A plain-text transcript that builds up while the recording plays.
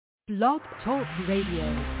Blog Talk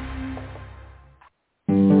Radio.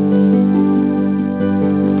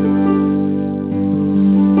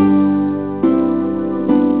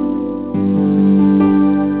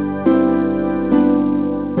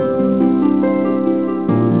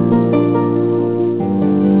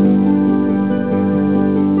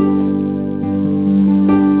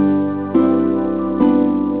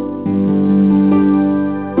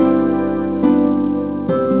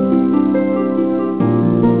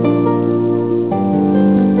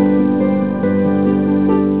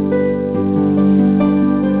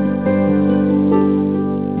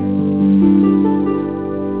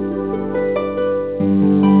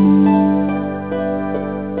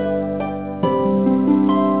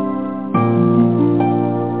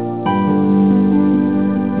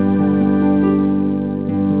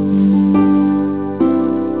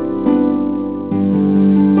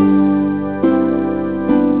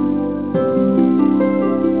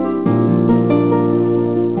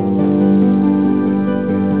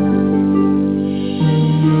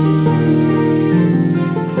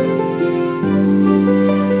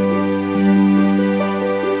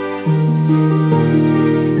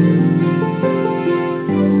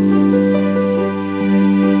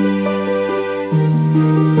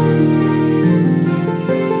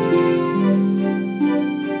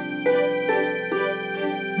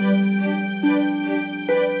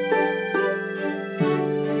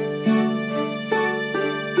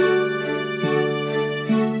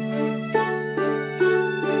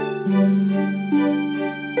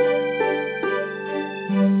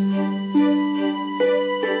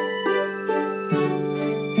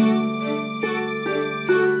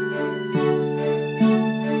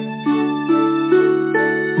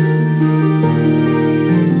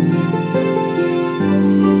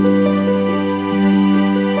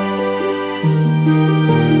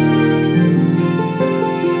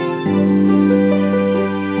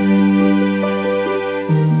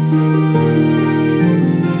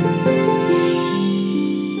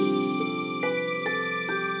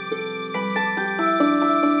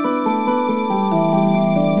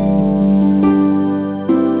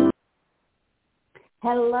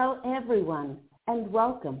 Hello, everyone, and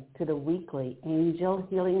welcome to the weekly Angel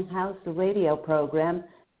Healing House radio program,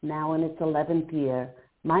 now in its 11th year.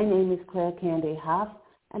 My name is Claire Candy Hoff,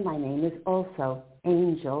 and my name is also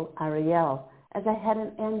Angel Ariel, as I had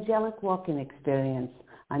an angelic walking experience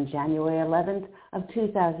on January 11th of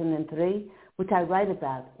 2003, which I write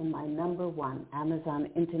about in my #1 Amazon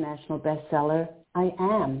International bestseller, I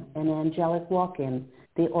Am an Angelic Walk-In,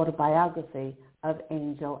 the autobiography of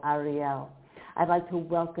Angel Ariel. I'd like to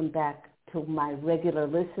welcome back to my regular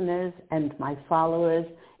listeners and my followers.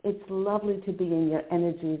 It's lovely to be in your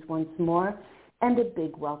energies once more, and a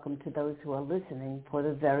big welcome to those who are listening for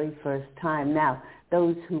the very first time. Now,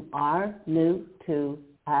 those who are new to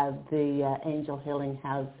the Angel Healing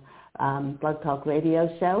House Blog Talk Radio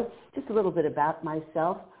show, just a little bit about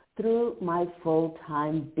myself. Through my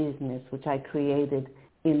full-time business, which I created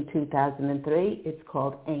in 2003, it's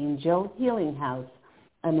called Angel Healing House.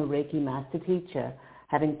 I'm a Reiki master teacher,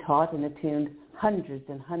 having taught and attuned hundreds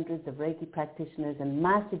and hundreds of Reiki practitioners and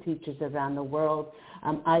master teachers around the world,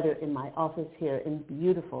 either in my office here in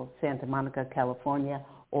beautiful Santa Monica, California,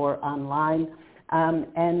 or online.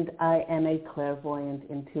 And I am a clairvoyant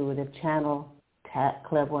intuitive channel,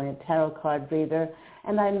 clairvoyant tarot card reader,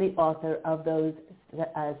 and I'm the author of those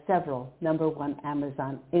several #1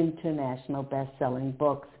 Amazon International best-selling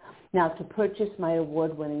books. Now, to purchase my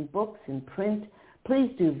award-winning books in print,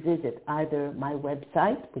 please do visit either my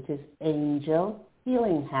website, which is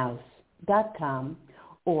angelhealinghouse.com,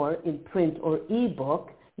 or in print or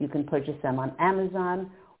ebook. You can purchase them on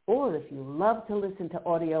Amazon, or if you love to listen to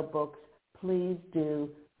audiobooks, please do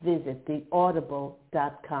visit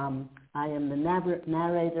theaudible.com. I am the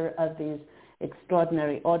narrator of these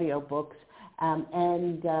extraordinary audiobooks,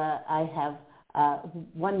 and I have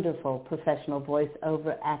wonderful professional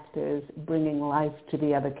voiceover actors bringing life to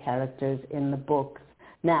the other characters in the books.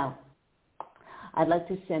 Now, I'd like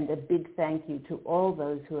to send a big thank you to all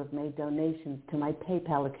those who have made donations to my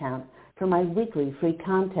PayPal account for my weekly free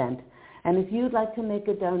content. And if you'd like to make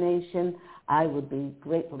a donation, I would be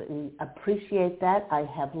greatly appreciate that. I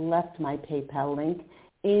have left my PayPal link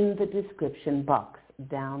in the description box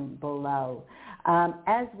down below.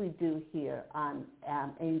 As we do here on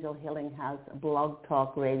Angel Healing House Blog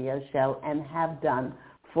Talk Radio show, and have done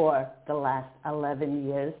for the last 11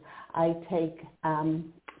 years, I take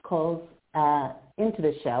calls into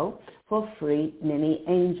the show for free mini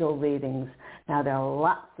angel readings. Now, there are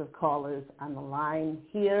lots of callers on the line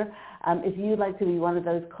here. If you'd like to be one of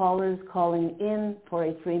those callers calling in for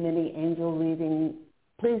a free mini angel reading,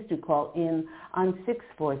 please do call in on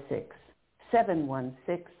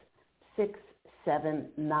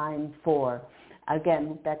 646-716-6794.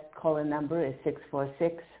 Again, that call-in number is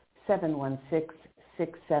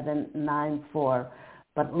 646-716-6794.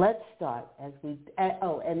 But let's start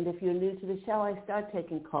and if you're new to the show, I start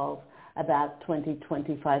taking calls about 20,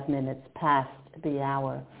 25 minutes past the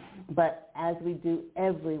hour. But as we do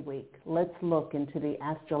every week, let's look into the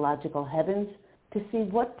astrological heavens to see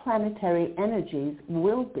what planetary energies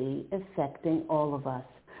will be affecting all of us.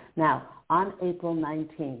 Now, on April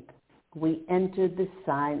 19th, we entered the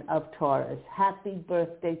sign of Taurus. Happy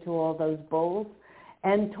birthday to all those bulls.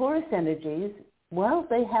 And Taurus energies, well,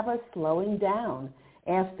 they have us slowing down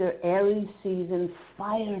after Aries season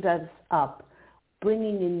fired us up,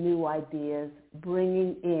 bringing in new ideas,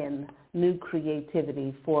 bringing in new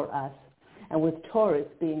creativity for us. And with Taurus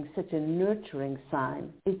being such a nurturing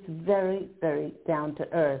sign, it's very, very down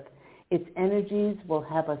to earth. Its energies will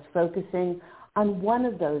have us focusing on one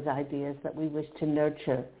of those ideas that we wish to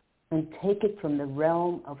nurture and take it from the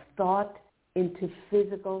realm of thought into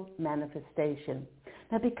physical manifestation.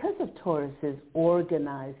 Now, because of Taurus's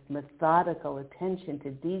organized, methodical attention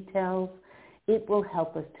to details, it will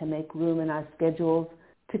help us to make room in our schedules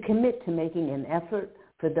to commit to making an effort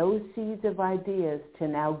for those seeds of ideas to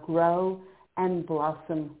now grow and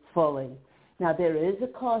blossom fully. Now, there is a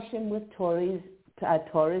caution with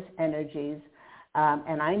Taurus energies,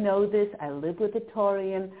 and I know this, I live with a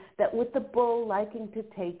Taurian, that with the bull liking to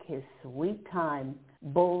take his sweet time,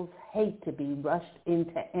 bulls hate to be rushed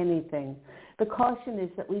into anything. The caution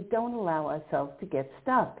is that we don't allow ourselves to get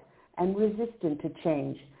stuck and resistant to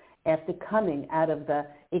change. After coming out of the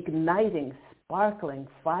igniting, sparkling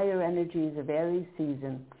fire energies of Aries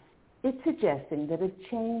season, it's suggesting that a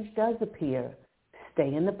change does appear.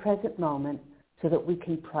 Stay in the present moment so that we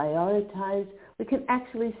can prioritize, we can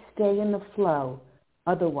actually stay in the flow.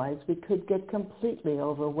 Otherwise, we could get completely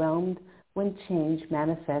overwhelmed when change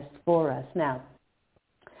manifests for us. Now,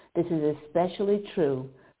 this is especially true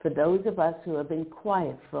for those of us who have been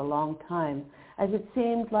quiet for a long time, as it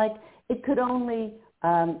seemed like we could only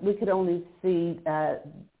see,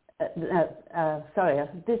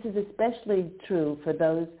 this is especially true for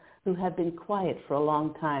those who have been quiet for a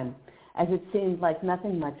long time, as it seemed like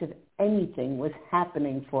nothing much of anything was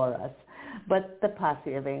happening for us. But the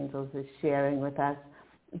posse of angels is sharing with us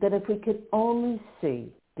that if we could only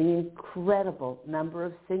see the incredible number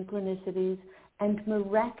of synchronicities and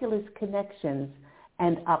miraculous connections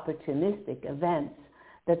and opportunistic events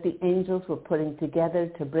that the angels were putting together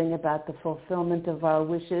to bring about the fulfillment of our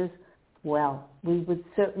wishes, well, we would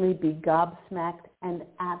certainly be gobsmacked and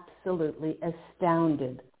absolutely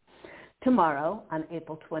astounded. Tomorrow, on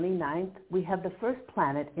April 29th, we have the first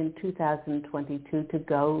planet in 2022 to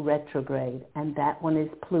go retrograde, and that one is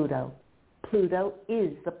Pluto. Pluto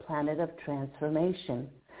is the planet of transformation,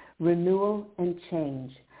 renewal, and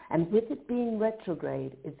change. And with it being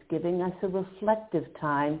retrograde, it's giving us a reflective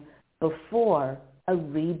time before a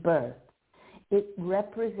rebirth. It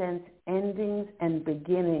represents endings and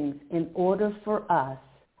beginnings in order for us,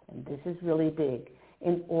 and this is really big,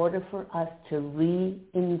 in order for us to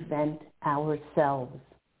reinvent ourselves.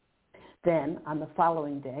 Then, on the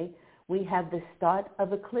following day, we have the start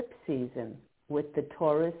of eclipse season with the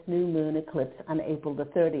Taurus new moon eclipse on April the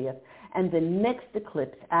 30th. And the next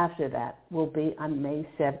eclipse after that will be on May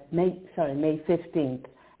 15th,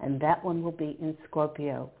 and that one will be in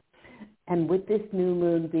Scorpio. And with this new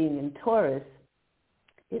moon being in Taurus,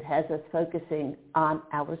 it has us focusing on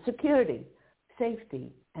our security,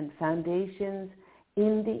 safety, and foundations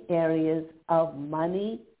in the areas of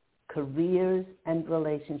money, careers, and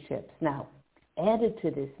relationships. Now, added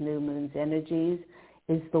to this new moon's energies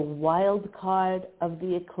is the wild card of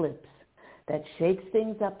the eclipse that shakes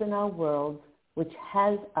things up in our world, which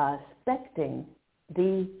has us expecting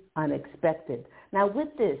the unexpected. Now,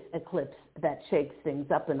 with this eclipse that shakes things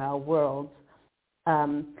up in our worlds,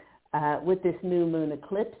 with this new moon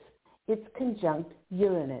eclipse, it's conjunct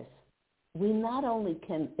Uranus. We not only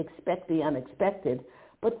can expect the unexpected,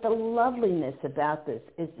 but the loveliness about this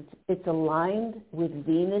is it's aligned with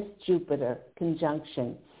Venus-Jupiter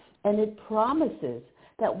conjunction, and it promises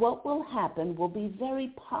that what will happen will be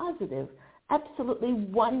very positive, absolutely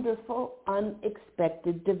wonderful,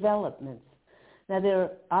 unexpected developments. Now,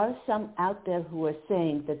 there are some out there who are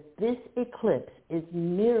saying that this eclipse is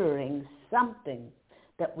mirroring something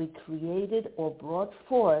that we created or brought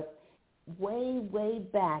forth way, way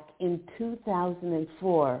back in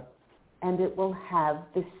 2004, and it will have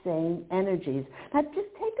the same energies. Now,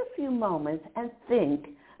 just take a few moments and think,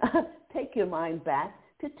 take your mind back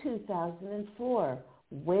to 2004.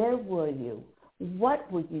 Where were you?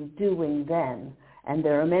 What were you doing then? And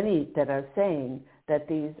there are many that are saying that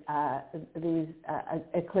these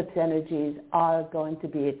eclipse energies are going to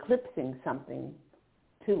be eclipsing something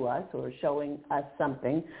to us or showing us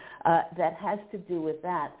something that has to do with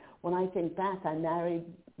that. When I think back, I married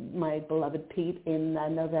my beloved Pete in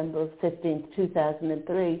November 15th,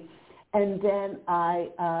 2003, and then I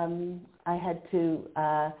had to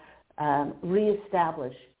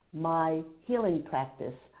reestablish my healing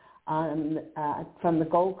practice from the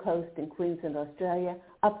Gold Coast in Queensland, Australia,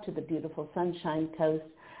 up to the beautiful Sunshine Coast,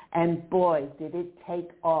 and boy, did it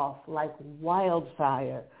take off like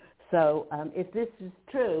wildfire. So if this is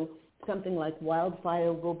true, something like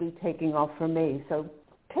wildfire will be taking off for me. So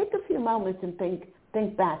take a few moments and think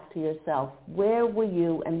back to yourself. Where were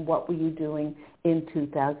you and what were you doing in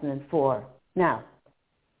 2004? Now,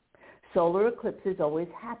 solar eclipses always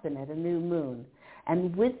happen at a new moon.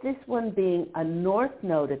 And with this one being a north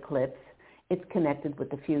node eclipse, it's connected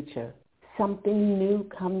with the future. Something new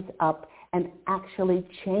comes up and actually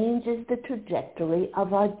changes the trajectory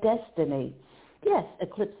of our destiny. Yes,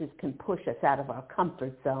 eclipses can push us out of our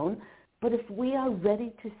comfort zone, but if we are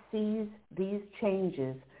ready to seize these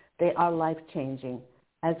changes, they are life-changing,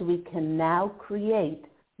 as we can now create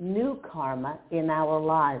new karma in our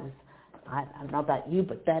lives. I don't know about you,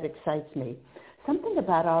 but that excites me. Something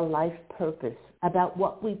about our life purpose, about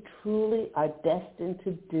what we truly are destined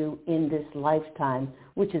to do in this lifetime,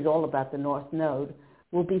 which is all about the North Node,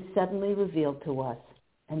 will be suddenly revealed to us.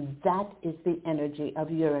 And that is the energy of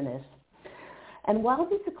Uranus. And while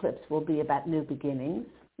this eclipse will be about new beginnings,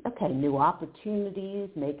 new opportunities,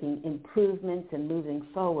 making improvements and moving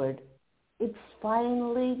forward, it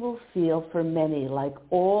finally will feel for many like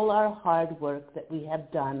all our hard work that we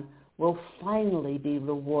have done will finally be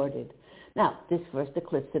rewarded. Now, this first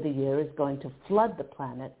eclipse of the year is going to flood the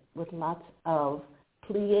planet with lots of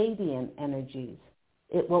Pleiadian energies.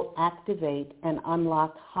 It will activate and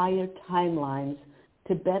unlock higher timelines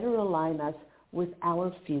to better align us with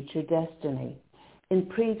our future destiny. In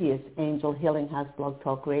previous Angel Healing House Blog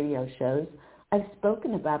Talk radio shows, I've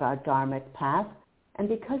spoken about our dharmic path, and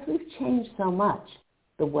because we've changed so much,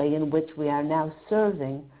 the way in which we are now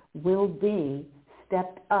serving will be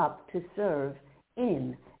stepped up to serve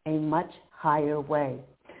in a much higher way.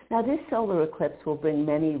 Now, this solar eclipse will bring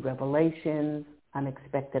many revelations,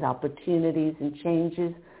 unexpected opportunities, and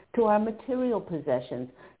changes to our material possessions,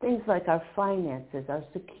 things like our finances, our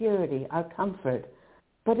security, our comfort.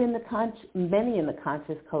 But many in the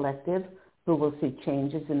conscious collective who will see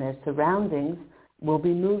changes in their surroundings will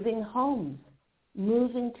be moving homes,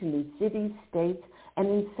 moving to new cities, states, and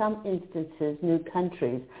in some instances, new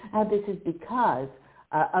countries. Now, this is because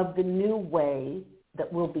of the new way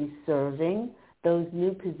that we'll be serving, those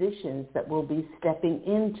new positions that we'll be stepping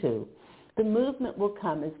into. The movement will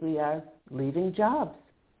come as we are leaving jobs,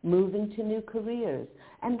 moving to new careers.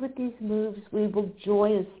 And with these moves, we will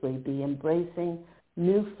joyously be embracing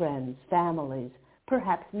new friends, families,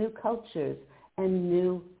 perhaps new cultures, and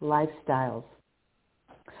new lifestyles.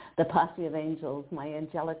 The posse of angels, my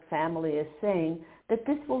angelic family, is saying that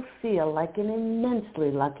this will feel like an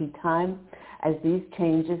immensely lucky time as these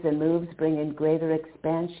changes and moves bring in greater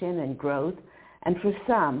expansion and growth, and for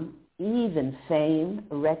some, even fame,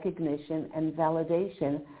 recognition, and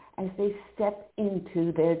validation as they step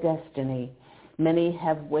into their destiny. Many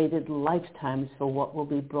have waited lifetimes for what will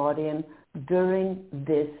be brought in during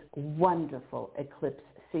this wonderful eclipse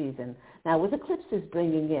season. Now, with eclipses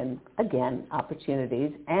bringing in, again,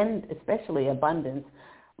 opportunities and especially abundance,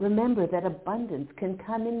 remember that abundance can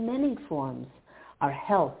come in many forms. Our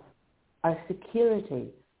health, our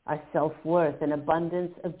security, our self-worth, an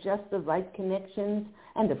abundance of just the right connections,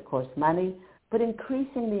 and of course money, but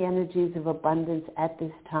increasing the energies of abundance at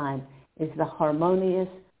this time is the harmonious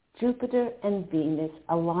Jupiter and Venus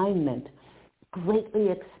alignment, greatly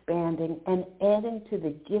expanding and adding to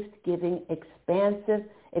the gift-giving, expansive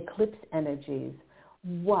eclipse energies.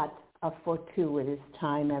 What a fortuitous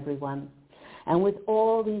time, everyone. And with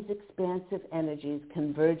all these expansive energies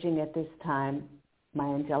converging at this time, my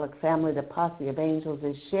angelic family, the posse of angels,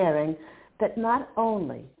 is sharing that not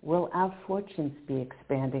only will our fortunes be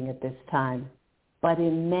expanding at this time, but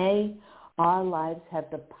in May, our lives have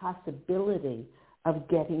the possibility of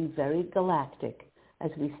getting very galactic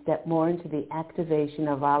as we step more into the activation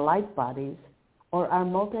of our light bodies or our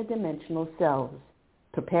multidimensional selves,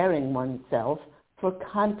 preparing oneself for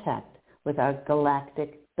contact with our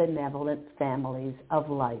galactic benevolent families of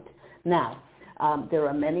light. Now, there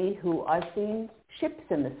are many who are seeing ships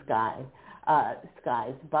in the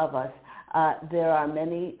skies above us. There are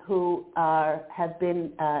many who have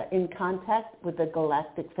been in contact with the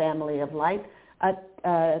galactic family of light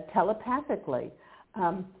telepathically.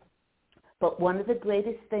 But one of the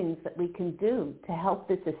greatest things that we can do to help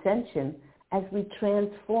this ascension as we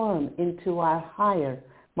transform into our higher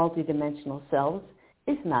multidimensional selves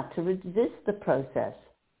is not to resist the process.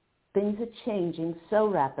 Things are changing so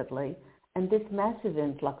rapidly, and this massive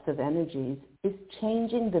influx of energies is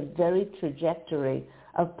changing the very trajectory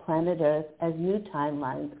of planet Earth as new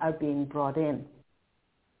timelines are being brought in.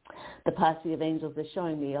 The posse of angels is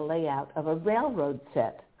showing me a layout of a railroad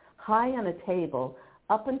set, high on a table.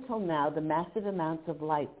 Up until now, the massive amounts of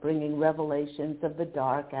light bringing revelations of the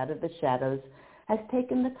dark out of the shadows has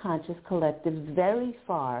taken the conscious collective very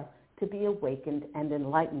far to be awakened and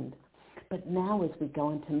enlightened. But now as we go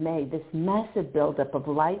into May, this massive buildup of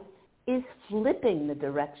light is flipping the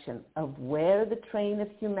direction of where the train of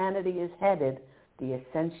humanity is headed. The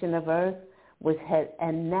ascension of Earth was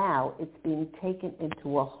and now it's being taken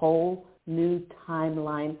into a whole new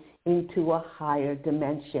timeline, into a higher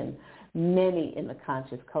dimension. Many in the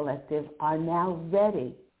conscious collective are now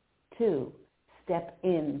ready to step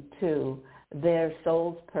into their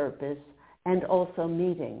soul's purpose and also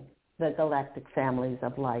meeting the galactic families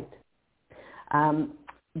of light.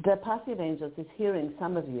 The posse of angels is hearing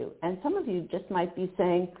some of you, and some of you just might be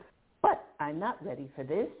saying, but I'm not ready for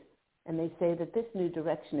this. And they say that this new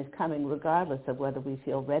direction is coming regardless of whether we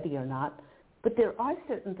feel ready or not. But there are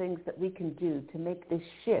certain things that we can do to make this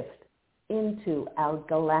shift into our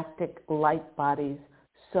galactic light bodies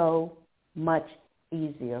so much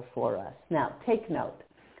easier for us. Now, take note.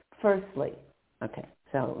 Firstly, okay,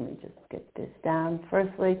 so let me just get this down.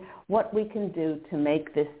 Firstly, what we can do to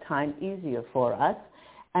make this time easier for us.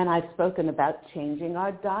 And I've spoken about changing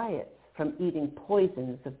our diets from eating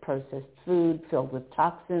poisons of processed food filled with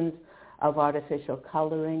toxins, of artificial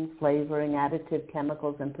coloring, flavoring, additive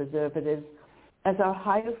chemicals, and preservatives, as our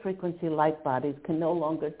higher frequency light bodies can no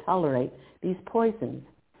longer tolerate these poisons.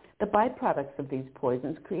 The byproducts of these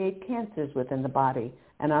poisons create cancers within the body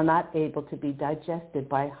and are not able to be digested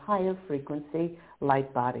by higher frequency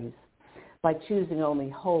light bodies. By choosing only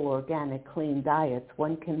whole, organic, clean diets,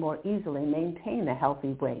 one can more easily maintain a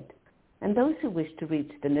healthy weight. And those who wish to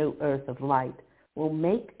reach the new earth of light will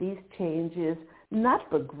make these changes not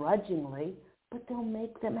begrudgingly, but they'll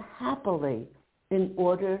make them happily in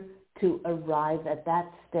order to arrive at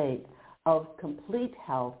that state of complete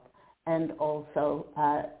health and also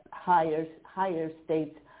higher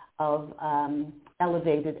states of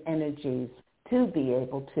elevated energies to be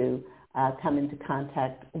able to come into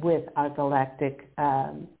contact with our galactic,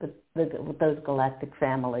 with those galactic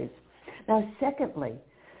families. Now, secondly,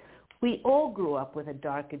 we all grew up with a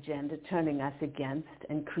dark agenda turning us against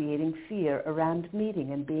and creating fear around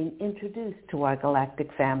meeting and being introduced to our galactic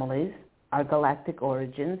families, our galactic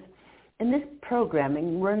origins. And this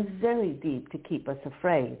programming runs very deep to keep us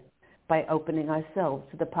afraid. By opening ourselves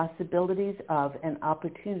to the possibilities of and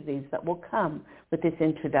opportunities that will come with this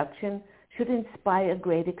introduction should inspire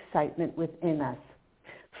great excitement within us.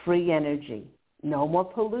 Free energy, no more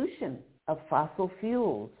pollution of fossil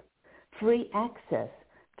fuels, free access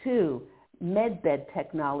to medbed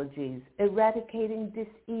technologies, eradicating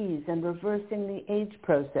dis-ease and reversing the age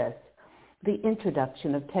process, the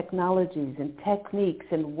introduction of technologies and techniques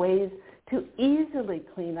and ways to easily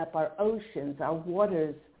clean up our oceans, our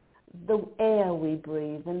waters, the air we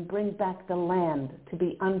breathe, and bring back the land to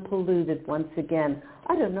be unpolluted once again.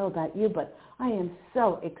 I don't know about you, but I am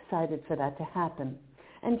so excited for that to happen.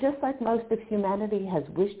 And just like most of humanity has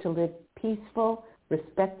wished to live peaceful,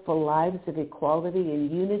 respectful lives of equality and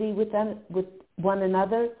unity with one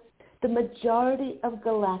another, the majority of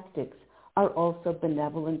galactics are also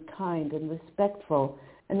benevolent, kind, and respectful,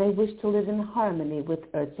 and they wish to live in harmony with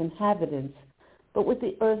Earth's inhabitants. But with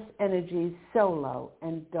the Earth's energies so low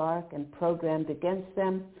and dark and programmed against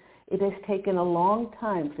them, it has taken a long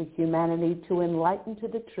time for humanity to enlighten to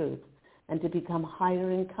the truth and to become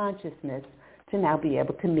higher in consciousness to now be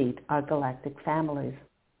able to meet our galactic families.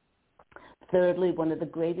 Thirdly, one of the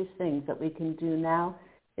greatest things that we can do now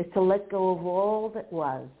is to let go of all that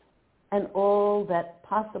was and all that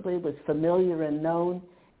possibly was familiar and known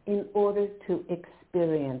in order to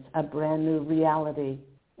experience a brand new reality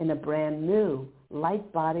in a brand new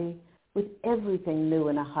light body with everything new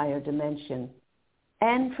in a higher dimension.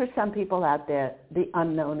 And for some people out there, the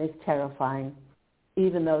unknown is terrifying,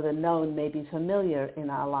 even though the known may be familiar in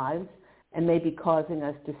our lives and may be causing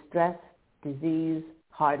us distress, disease,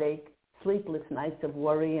 heartache, sleepless nights of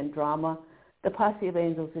worry and drama. The posse of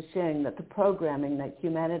angels is sharing that the programming that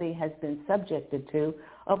humanity has been subjected to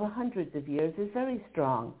over hundreds of years is very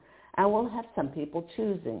strong, and will have some people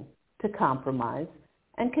choosing to compromise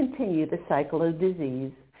and continue the cycle of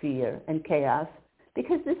disease, fear, and chaos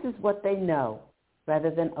because this is what they know,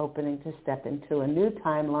 rather than opening to step into a new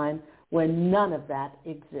timeline where none of that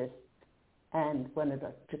exists. And when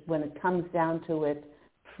it comes down to it,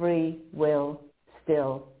 free will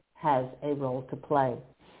still has a role to play.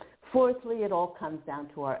 Fourthly, it all comes down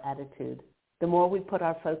to our attitude. The more we put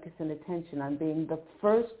our focus and attention on being the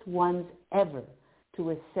first ones ever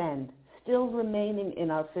to ascend, still remaining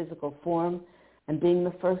in our physical form, and being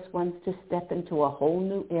the first ones to step into a whole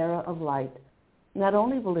new era of light, not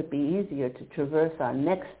only will it be easier to traverse our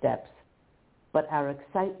next steps, but our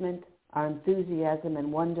excitement, our enthusiasm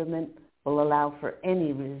and wonderment will allow for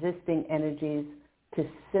any resisting energies to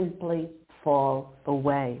simply fall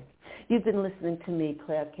away. You've been listening to me,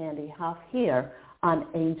 Claire Candy Hoff, here on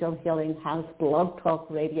Angel Healing House Blog Talk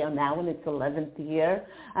Radio, now in its 11th year.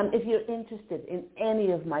 If you're interested in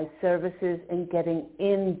any of my services and getting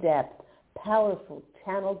in-depth, powerful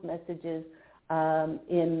channeled messages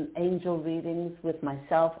in angel readings with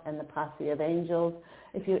myself and the posse of angels,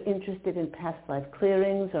 if you're interested in past life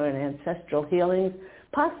clearings or in ancestral healings,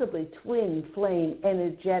 possibly twin flame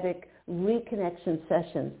energetic reconnection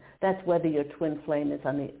sessions, that's whether your twin flame is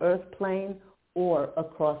on the earth plane or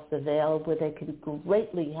across the veil, where they can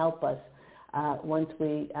greatly help us once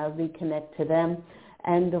we reconnect to them.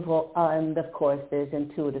 And of course, there's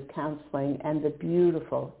intuitive counseling and the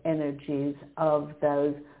beautiful energies of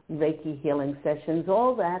those Reiki healing sessions.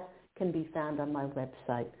 All that can be found on my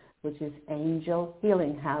website, which is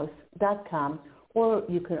angelhealinghouse.com, or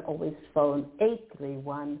you can always phone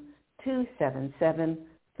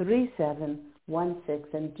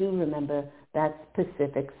 831-277-3716, and do remember that's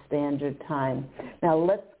Pacific Standard Time. Now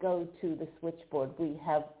let's go to the switchboard. We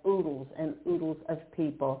have oodles and oodles of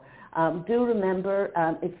people. Do remember,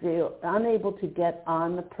 if you're unable to get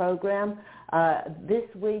on the program this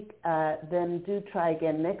week, then do try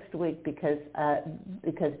again next week, because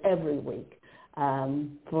every week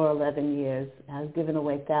for 11 years I've given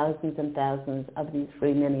away thousands and thousands of these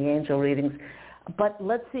free mini angel readings. But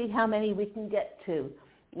let's see how many we can get to.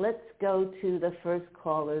 Let's go to the first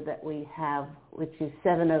caller that we have, which is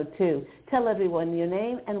 702. Tell everyone your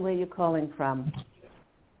name and where you're calling from.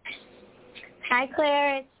 Hi,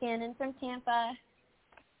 Claire. It's Shannon from Tampa.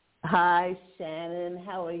 Hi, Shannon.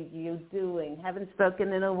 How are you doing? Haven't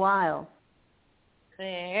spoken in a while.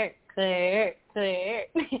 Claire.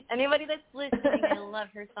 Anybody that's listening, I love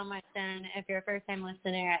her so much. And if you're a first-time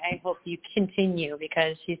listener, I hope you continue,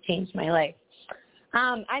 because she's changed my life.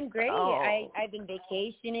 I'm great. Oh. I've been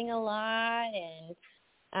vacationing a lot,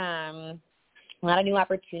 and a lot of new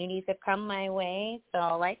opportunities have come my way,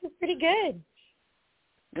 so life is pretty good.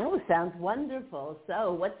 Oh, sounds wonderful.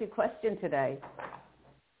 So what's your question today?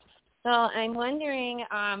 So I'm wondering,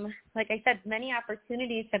 like I said, many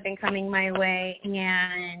opportunities have been coming my way,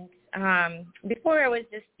 and before I was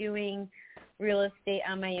just doing real estate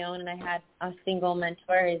on my own, and I had a single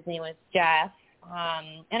mentor. His name was Jeff.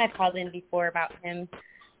 And I called in before about him,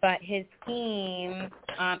 but his team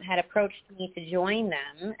had approached me to join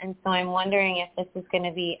them, and so I'm wondering if this is going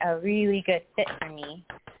to be a really good fit for me,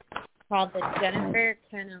 called the Jennifer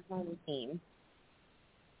Kenna Home Team.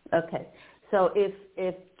 Okay, so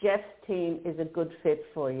if Jeff's team is a good fit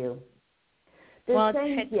for you. It's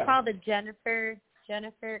called the Jennifer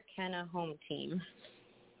Kenna Home Team.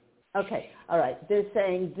 Okay, all right. They're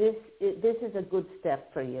saying this is a good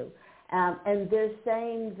step for you. And they're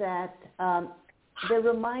saying that they're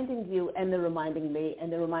reminding you, and they're reminding me,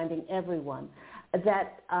 and they're reminding everyone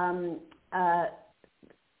that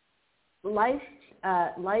life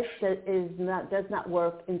does not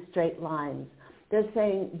work in straight lines. They're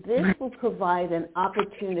saying this will provide an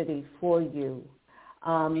opportunity for you.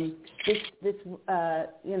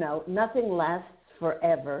 Nothing lasts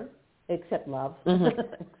forever except love,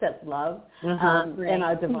 except love, and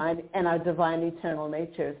our divine eternal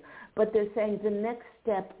natures. But they're saying the next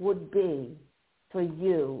step would be for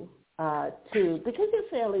you because you're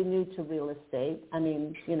fairly new to real estate. I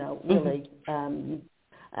mean, really,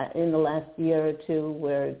 in the last year or two,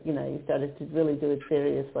 where you started to really do it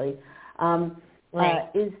seriously,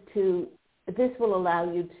 this will allow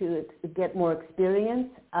you to get more experience,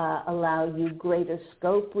 allow you greater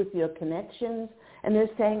scope with your connections, and they're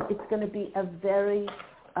saying it's going to be a very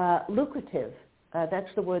lucrative. That's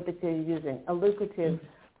the word that they're using, a lucrative.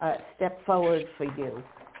 Step forward for you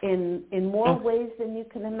in more ways than you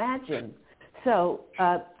can imagine. So,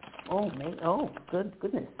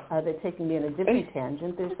 goodness, they're taking me in a different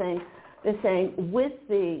tangent. They're saying with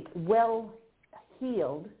the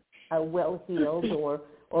well-heeled or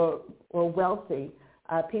wealthy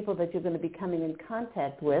people that you're going to be coming in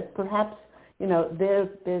contact with, perhaps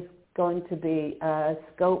there's going to be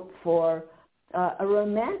scope for a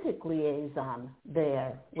romantic liaison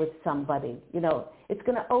there with somebody. It's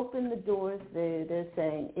going to open the doors, they're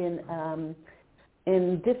saying,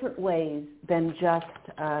 in different ways than just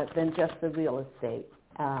the real estate.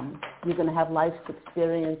 You're going to have life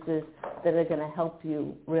experiences that are going to help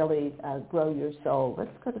you really grow your soul.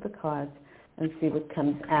 Let's go to the cards and see what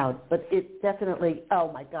comes out. But it definitely,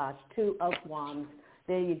 oh my gosh, 2 of Wands.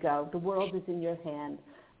 There you go. The world is in your hand.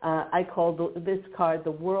 I call this card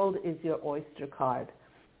the world is your oyster card.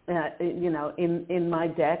 In my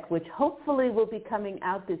deck, which hopefully will be coming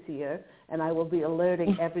out this year, and I will be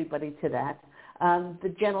alerting everybody to that. The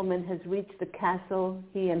gentleman has reached the castle.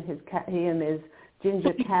 He and his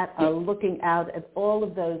ginger cat are looking out at all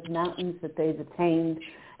of those mountains that they've attained,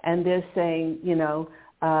 and they're saying,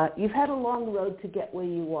 you've had a long road to get where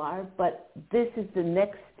you are, but this is the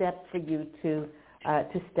next step for you to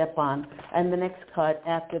step on. And the next card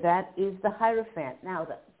after that is the Hierophant. Now,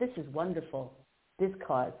 this is wonderful, this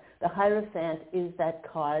card. The Hierophant is that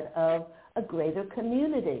card of a greater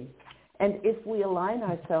community. And if we align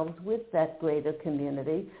ourselves with that greater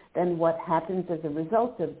community, then what happens as a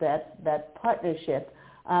result of that partnership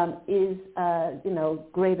is,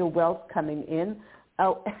 greater wealth coming in.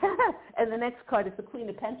 Oh, and the next card is the Queen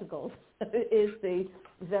of Pentacles. It's the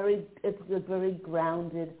very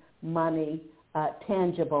grounded money,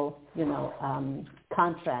 tangible,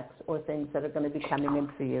 contracts or things that are going to be coming in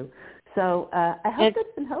for you. So I hope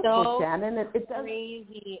that's been helpful, Shannon. It does.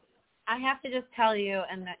 Crazy. I have to just tell you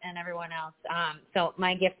and everyone else. So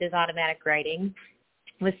my gift is automatic writing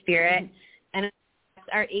with spirit, and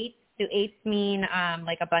our 8s. Do 8s mean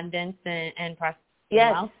like abundance and prosperity?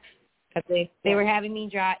 Yes. Wealth? Because they were having me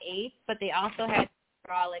draw 8s, but they also had to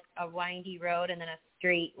draw like a windy road and then a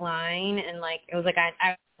straight line, and like it was like I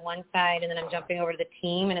on one side, and then I'm jumping over to the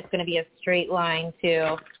team, and it's going to be a straight line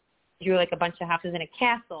to drew like a bunch of houses in a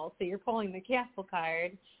castle. So you're pulling the castle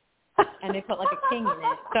card. And they put like a king in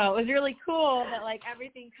it. So it was really cool that like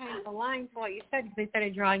everything kind of aligned to what you said, because they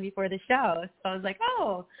started drawing before the show. So I was like,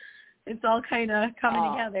 oh, it's all kind of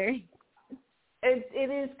coming together. It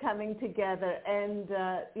is coming together. And,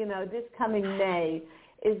 this coming May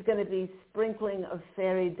is going to be sprinkling of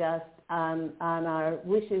fairy dust on our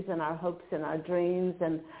wishes and our hopes and our dreams,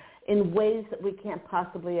 and in ways that we can't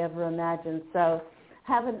possibly ever imagine. So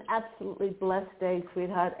have an absolutely blessed day,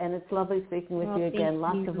 sweetheart, and it's lovely speaking with you again.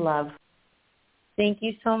 Lots of love. Thank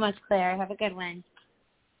you so much, Claire. Have a good one.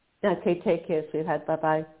 Okay, take care, sweetheart.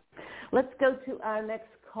 Bye-bye. Let's go to our next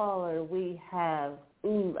caller. We have,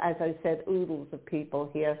 as I said, oodles of people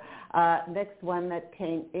here. Next one that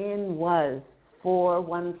came in was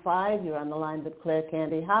 415. You're on the line with Claire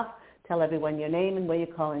Candy Hoff. Tell everyone your name and where you're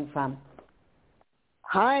calling from.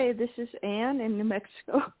 Hi, this is Ann in New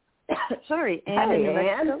Mexico. Sorry, Ann Hi, in New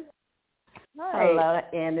Ann. Mexico. Hi. Hello,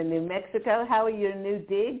 Ann in New Mexico. How are your new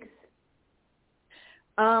digs?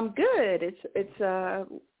 Good. It's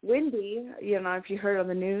windy. If you heard on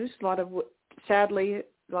the news, sadly, a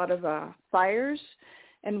lot of fires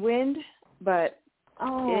and wind. But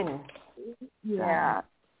with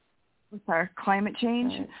our climate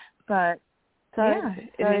change. But sorry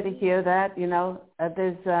to hear that.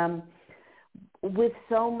 There's with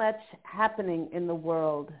so much happening in the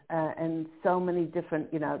world and so many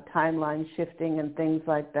different, timeline shifting and things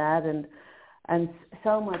like that, and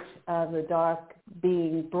so much of the dark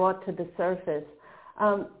being brought to the surface,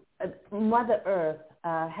 Mother Earth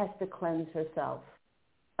has to cleanse herself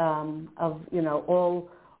of,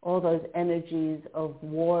 all those energies of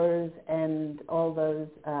wars and all those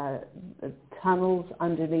tunnels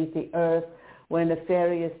underneath the earth where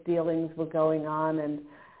nefarious dealings were going on,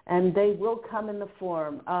 and they will come in the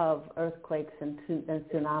form of earthquakes and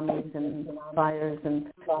tsunamis and fires,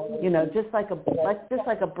 and just like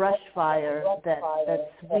a brush fire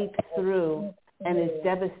that sweeps through and is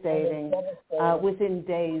devastating. Within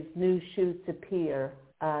days, new shoots appear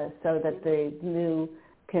so that the new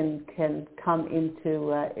can come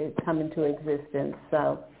into existence.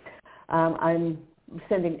 So I'm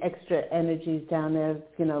sending extra energies down there,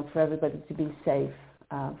 for everybody to be safe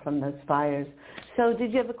from those fires. So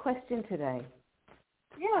did you have a question today?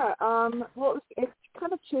 Yeah, well, it's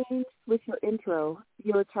kind of changed with your intro.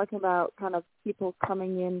 You were talking about kind of people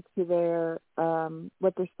coming into their,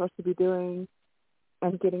 what they're supposed to be doing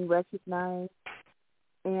and getting recognized.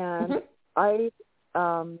 And I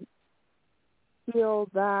feel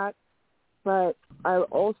that, but I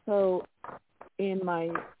also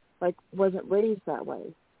wasn't raised that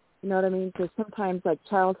way. You know what I mean? Because sometimes,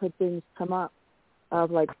 childhood things come up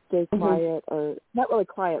of, stay quiet, or not really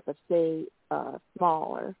quiet, but stay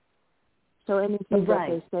small, or so anything that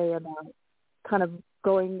they say about kind of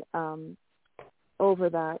going over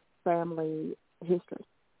that family history.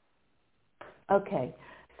 Okay.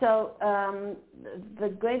 So the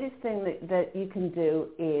greatest thing that you can do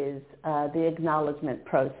is the acknowledgement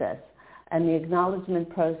process. And the acknowledgement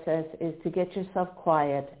process is to get yourself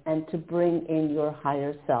quiet and to bring in your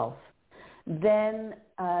higher self. Then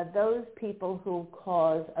those people who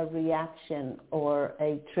cause a reaction or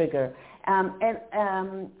a trigger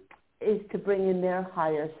is to bring in their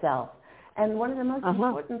higher self. And one of the most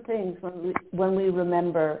important things when we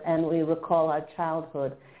remember and we recall our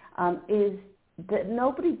childhood is that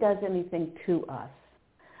nobody does anything to us.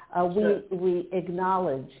 We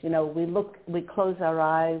acknowledge, we close our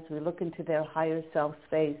eyes, we look into their higher self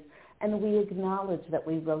space, and we acknowledge that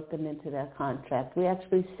we wrote them into their contract. We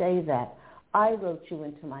actually say that. I wrote you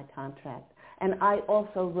into my contract, and I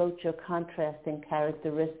also wrote your contrasting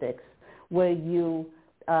characteristics where you,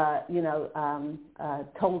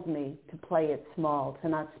 told me to play it small, to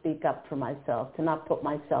not speak up for myself, to not put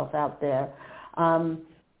myself out there.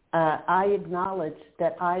 I acknowledge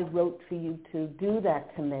that I wrote for you to do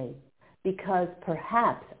that to me because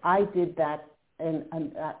perhaps I did that in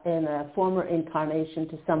a former incarnation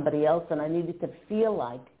to somebody else, and I needed to feel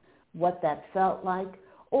like what that felt like,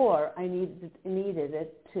 or I needed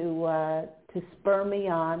it to spur me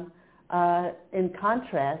on, in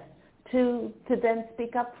contrast, to then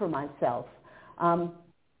speak up for myself.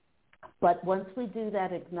 But once we do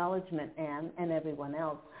that acknowledgement, Anne and everyone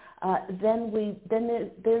else, then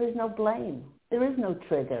there is no blame. There is no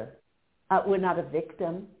trigger. We're not a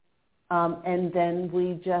victim. And then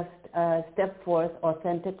we just step forth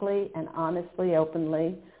authentically and honestly,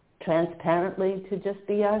 openly, transparently to just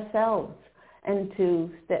be ourselves and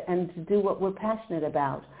to do what we're passionate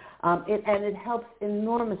about. It helps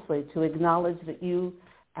enormously to acknowledge that you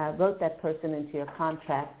wrote that person into your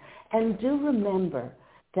contract. And do remember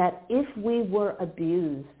that if we were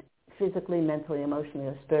abused physically, mentally, emotionally,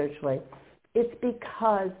 or spiritually, it's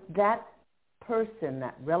because that person,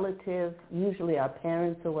 that relative, usually our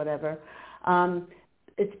parents or whatever,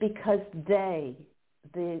 it's because the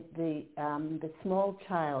small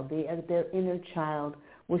child, their inner child,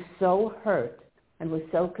 was so hurt and was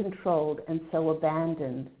so controlled and so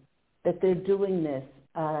abandoned that they're doing this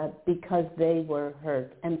because they were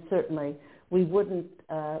hurt. And certainly we wouldn't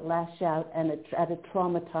lash out at a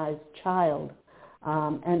traumatized child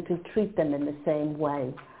and to treat them in the same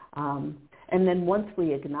way. And then once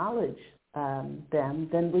we acknowledge them,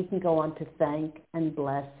 then we can go on to thank and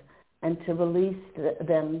bless and to release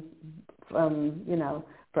them we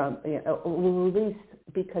release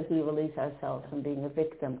because we release ourselves from being a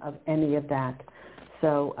victim of any of that.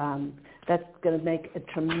 So that's going to make a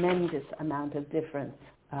tremendous amount of difference.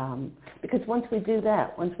 Because once we do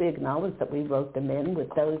that, once we acknowledge that we wrote them in with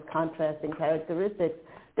those contrasting characteristics,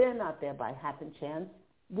 they're not there by happen chance.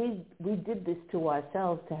 We did this to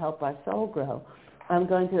ourselves to help our soul grow. I'm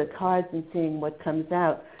going to the cards and seeing what comes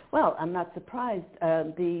out. Well, I'm not surprised.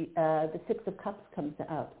 The Six of Cups comes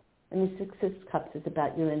out. And the Six of Cups is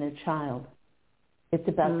about your inner child. It's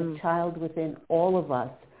about the child within all of us.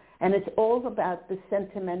 And it's all about the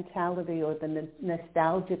sentimentality or the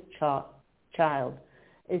nostalgic child.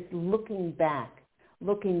 It's looking back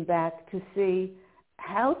to see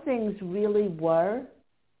how things really were,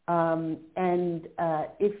 and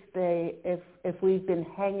if we've been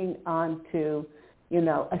hanging on to,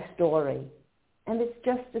 a story, and it's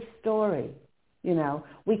just a story,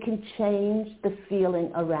 we can change the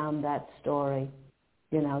feeling around that story.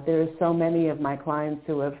 There are so many of my clients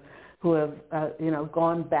who have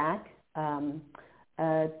gone back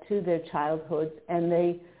to their childhoods, and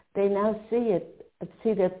they now see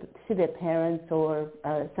their parents or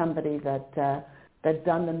somebody that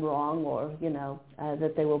done them wrong, or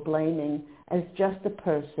that they were blaming, as just a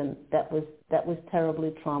person that was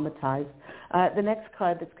terribly traumatized. The next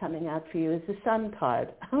card that's coming out for you is the Sun card,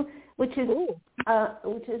 which is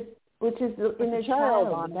the inner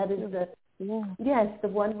child. That is the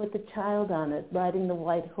one with the child on it, riding the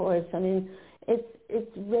white horse. I mean,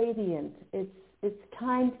 it's radiant. It's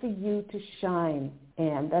time for you to shine,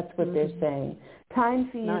 and that's what they're saying. Time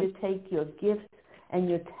for you to take your gifts and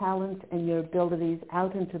your talents and your abilities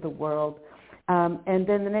out into the world. And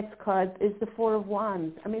then the next card is the Four of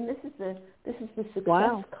Wands. I mean, this is the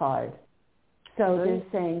success card. So they're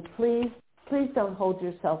saying, please don't hold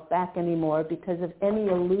yourself back anymore because of any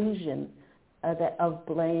illusion of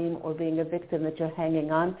blame or being a victim that you're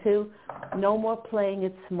hanging on to. No more playing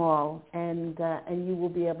it small, and you will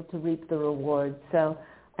be able to reap the rewards. So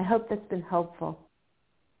I hope that's been helpful.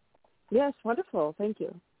 Yes, wonderful. Thank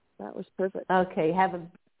you. That was perfect. Okay, have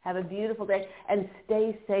a beautiful day, and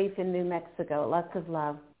stay safe in New Mexico. Lots of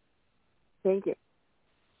love. Thank you.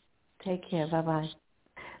 Take care. Bye-bye.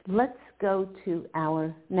 let's go to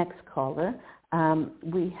our next caller.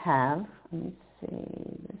 We have, let me see,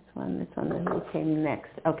 this one, who came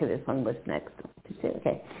next? Okay, this one was next.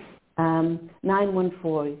 Okay.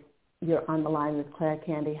 914, you're on the line with Claire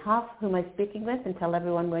Candy Hoff. Who am I speaking with? And tell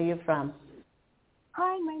everyone where you're from.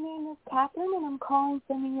 Hi, my name is Catherine, and I'm calling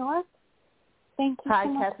from New York. Thank you Hi, so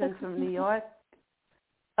much. Catherine from New York.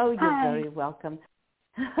 Oh, you're very welcome.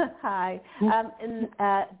 Hi. Do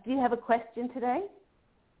you have a question today?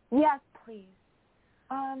 Yes, please.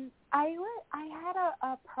 I had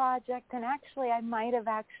a project, and actually I might have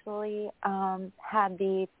had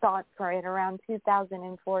the thought for it around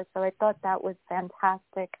 2004, so I thought that was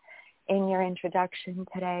fantastic in your introduction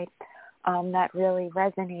today. That really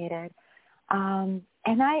resonated. And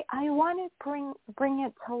I want to bring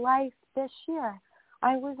it to life this year.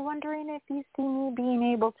 I was wondering if you see me being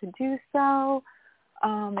able to do so,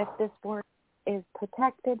 if this work is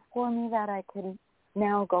protected for me, that I can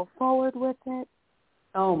now go forward with it.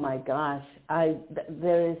 Oh my gosh,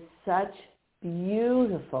 there is such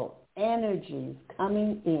beautiful energies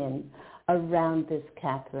coming in around this,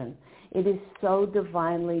 Catherine. It is so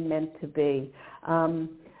divinely meant to be.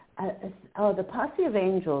 The posse of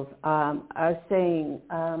angels are saying,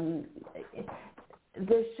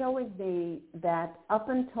 they're showing me that up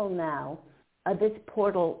until now, this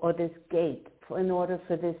portal or this gate, in order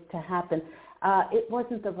for this to happen, it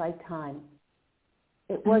wasn't the right time.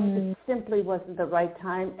 It simply wasn't the right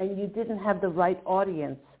time, and you didn't have the right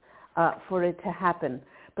audience for it to happen.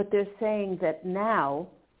 But they're saying that now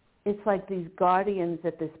it's like these guardians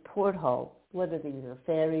at this porthole, whether these are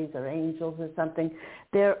fairies or angels or something,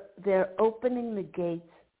 they're opening the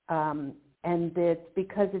gates, and it's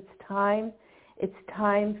because it's time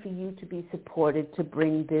for you to be supported to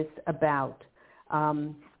bring this about.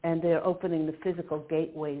 And they're opening the physical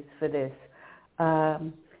gateways for this.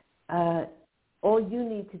 All you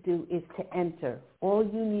need to do is to enter. All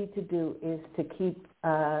you need to do is to keep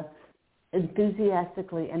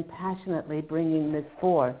enthusiastically and passionately bringing this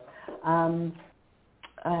forth.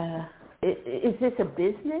 Is this a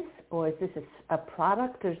business, or is this a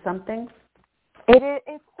product or something?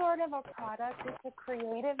 It's sort of a product. It's a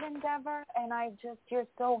creative endeavor, and you're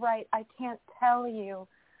so right. I can't tell you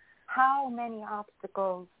how many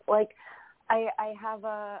obstacles. Like, I have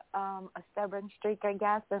a stubborn streak, I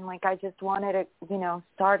guess, and I just wanted to,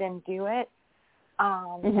 start and do it.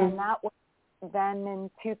 And that was then in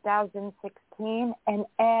 2016, and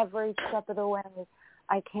every step of the way,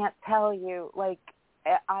 I can't tell you,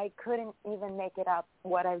 I couldn't even make it up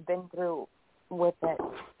what I've been through with it.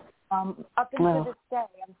 Up until this day,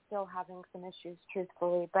 I'm still having some issues,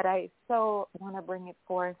 truthfully, but I so want to bring it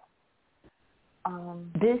forth.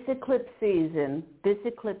 This eclipse season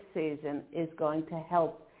is going to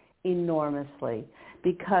help enormously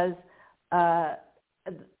because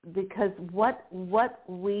what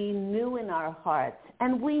we knew in our hearts,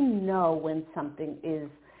 and we know when something is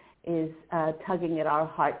tugging at our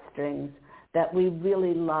heartstrings that we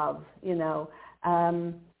really love.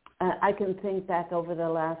 I can think back over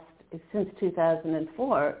since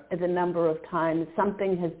 2004, the number of times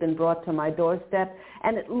something has been brought to my doorstep,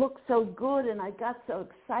 and it looked so good, and I got so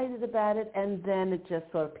excited about it, and then it just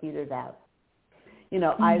sort of petered out.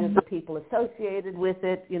 Either the people associated with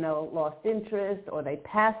it, lost interest, or they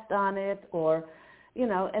passed on it, or,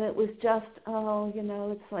 and it was just,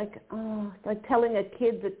 it's like telling a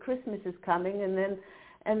kid that Christmas is coming, and then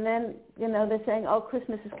they're saying, oh,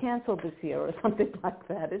 Christmas is canceled this year, or something like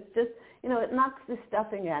that. It's just, it knocks the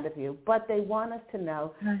stuffing out of you. But they want us to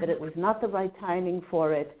know that it was not the right timing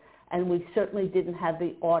for it, and we certainly didn't have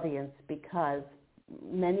the audience because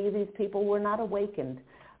many of these people were not awakened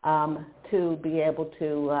to be able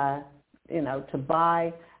to, to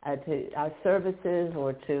buy to our services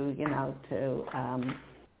or to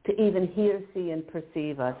even hear, see, and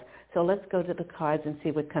perceive us. So let's go to the cards and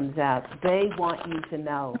see what comes out. They want you to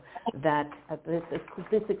know that this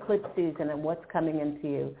eclipse season and what's coming into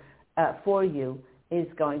you, for you, is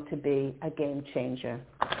going to be a game changer.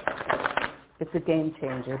 It's a game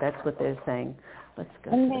changer. That's what they're saying. Let's go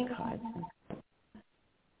to the cards. Let's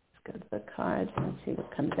go to the cards and see what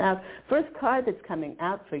comes out. First card that's coming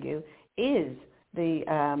out for you is the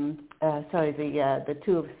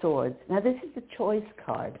Two of Swords. Now this is the choice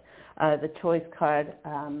card. The choice card.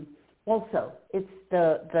 Also, it's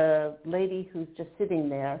the lady who's just sitting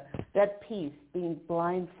there, that piece, being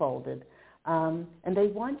blindfolded. And they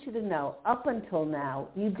want you to know, up until now,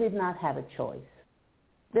 you did not have a choice.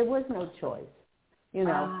 There was no choice.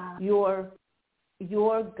 Your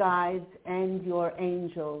guides and your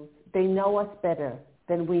angels, they know us better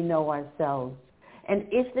than we know ourselves. And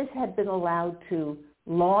if this had been allowed to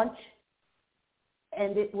launch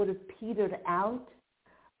and it would have petered out,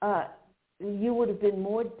 you would have been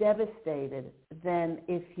more devastated than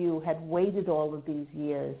if you had waited all of these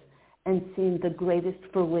years and seen the greatest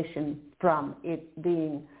fruition from it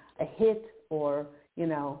being a hit, or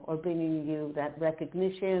or bringing you that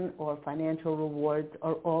recognition or financial rewards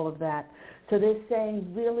or all of that. So they're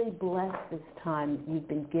saying, really bless this time you've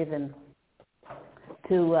been given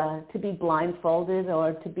to be blindfolded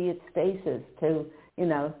or to be at spaces, to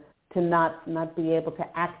not be able to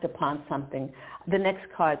act upon something. The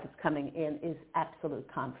next card that's coming in is absolute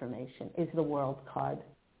confirmation, is the World card.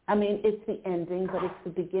 I mean, it's the ending, but it's the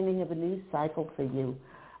beginning of a new cycle for you.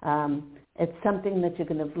 It's something that you're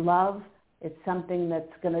going to love. It's something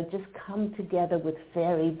that's going to just come together with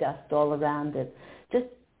fairy dust all around it. Just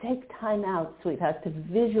take time out, sweetheart, to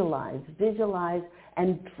visualize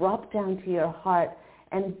and drop down to your heart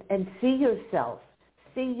and see yourself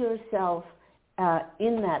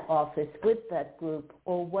in that office with that group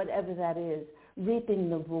or whatever that is, reaping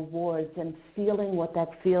the rewards and feeling what that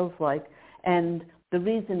feels like. And the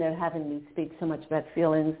reason they're having me speak so much about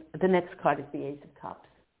feelings, the next card is the Ace of Cups.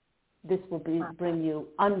 This will bring you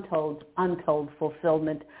untold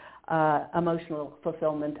fulfillment, emotional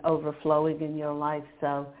fulfillment overflowing in your life.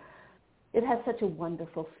 So it has such a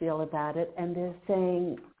wonderful feel about it. And they're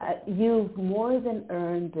saying you've more than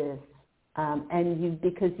earned this,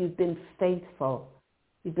 because you've been faithful.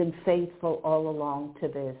 You've been faithful all along to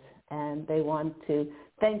this. And they want to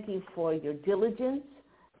thank you for your diligence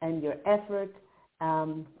and your effort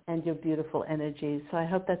and your beautiful energy. So I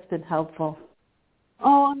hope that's been helpful.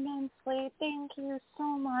 Oh, immensely. Thank you so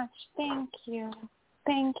much. Thank you.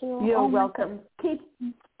 You're welcome.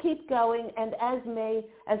 Keep going, and as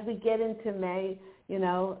we get into May,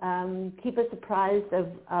 keep us apprised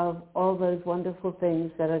of all those wonderful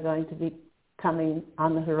things that are going to be coming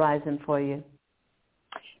on the horizon for you.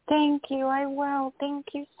 Thank you. I will. Thank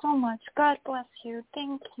you so much. God bless you.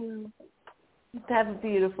 Thank you. Have a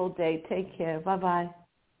beautiful day. Take care. Bye-bye.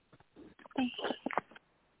 Thank you.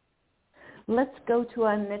 Let's go to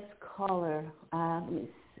our next caller. Let me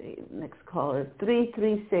see. Next caller,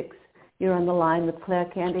 336. You're on the line with Claire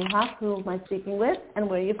Candy Hoff. Who am I speaking with, and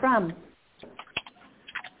where are you from?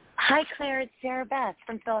 Hi, Claire. It's Sarah Beth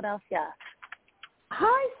from Philadelphia.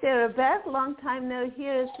 Hi, Sarah Beth. Long time no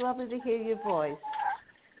hear. It's lovely to hear your voice.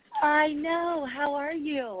 I know. How are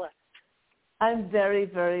you? I'm very,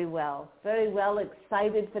 very well. Very well.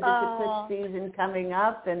 Excited for this eclipse season coming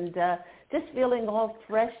up, and just feeling all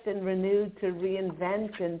fresh and renewed to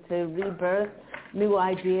reinvent and to rebirth new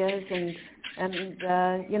ideas and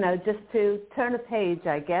just to turn a page,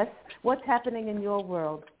 I guess. What's happening in your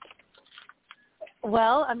world?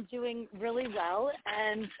 Well, I'm doing really well,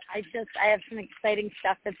 and I have some exciting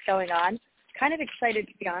stuff that's going on. Kind of excited,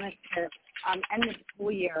 to be honest, to end the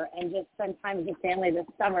school year and just spend time with the family this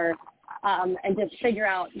summer and just figure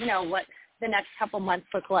out, what the next couple months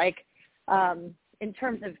look like in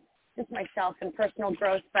terms of just myself and personal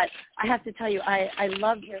growth. But I have to tell you, I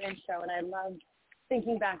loved your intro, and I loved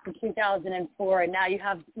thinking back to 2004, and now you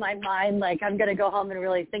have my mind like I'm going to go home and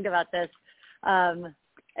really think about this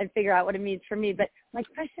and figure out what it means for me. But my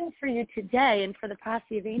question for you today and for the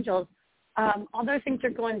Posse of Angels, although things are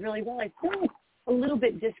going really well, I feel like a little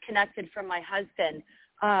bit disconnected from my husband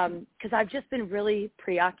because I've just been really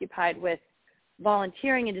preoccupied with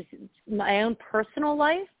volunteering and just my own personal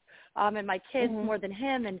life and my kids more than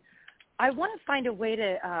him. And I want to find a way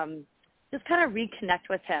to just kind of reconnect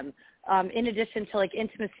with him in addition to like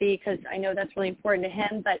intimacy, because I know that's really important to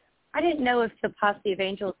him. But I didn't know if the Posse of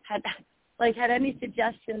Angels had any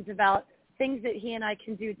suggestions about things that he and I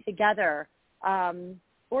can do together,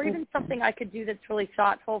 or even something I could do that's really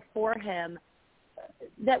thoughtful for him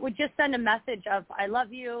that would just send a message of I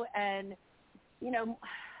love you. And,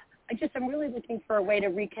 I'm really looking for a way to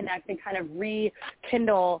reconnect and kind of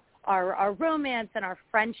rekindle our romance and our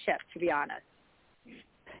friendship, to be honest.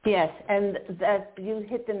 Yes, and that you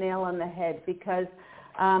hit the nail on the head, because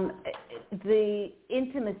the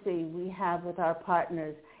intimacy we have with our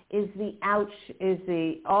partners is the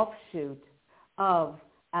offshoot of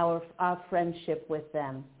our friendship with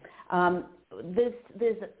them. There's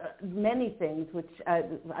many things which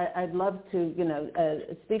I'd love to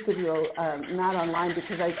speak with you not online,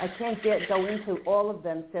 because I can't go into all of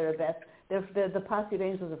them, Sarah Beth. The Posse of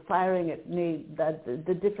Angels are firing at me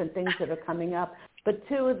the different things that are coming up. But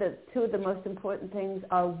two of the most important things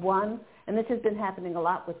are, one, and this has been happening a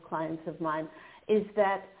lot with clients of mine, is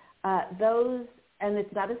that those, and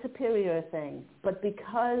it's not a superior thing, but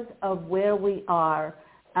because of where we are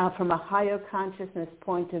from a higher consciousness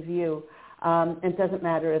point of view, it doesn't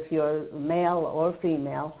matter if you're male or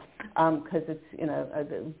female, because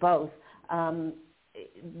it's both.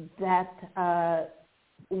 that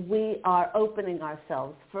we are opening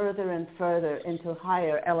ourselves further and further into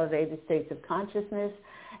higher elevated states of consciousness.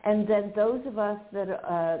 And then those of us that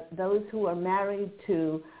are, those who are married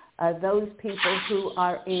to those people who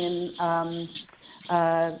are in,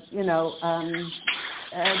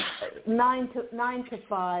 9 to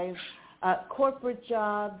 5 corporate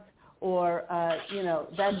jobs, or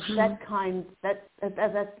that kind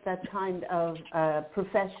of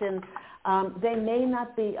profession. They may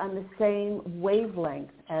not be on the same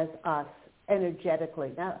wavelength as us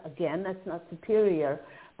energetically. Now, again, that's not superior,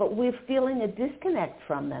 but we're feeling a disconnect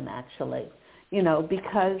from them, actually,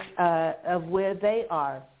 because of where they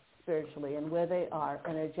are spiritually and where they are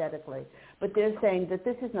energetically. But they're saying that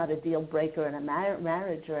this is not a deal breaker in a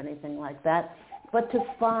marriage or anything like that, but to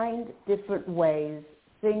find different ways,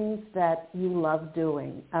 things that you love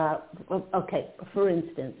doing. Okay, for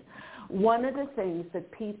instance, one of the things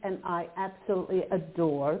that Pete and I absolutely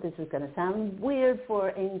adore, this is going to sound weird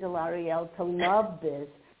for Angel Ariel to love this,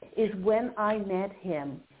 is when I met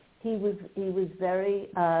him, he was very,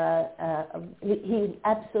 he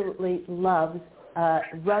absolutely loves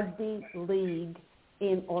rugby league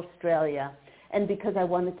in Australia. And because I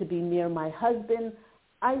wanted to be near my husband,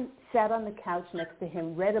 I sat on the couch next to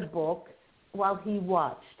him, read a book while he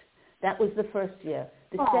watched. That was the first year.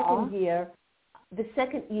 The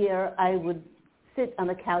second year, I would sit on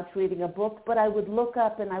the couch reading a book, but I would look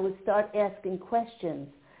up and I would start asking questions.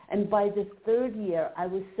 And by the third year, I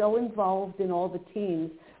was so involved in all the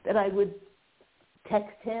teams that I would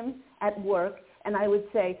text him at work and I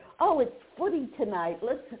would say, "Oh, it's footy tonight.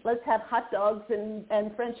 Let's have hot dogs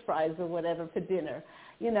and French fries or whatever for dinner,"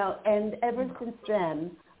 And ever since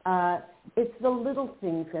then, it's the little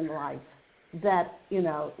things in life that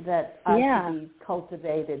are to be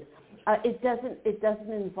cultivated. It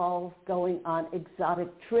doesn't involve going on exotic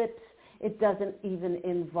trips. It doesn't even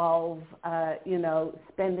involve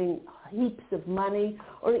spending heaps of money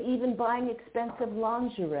or even buying expensive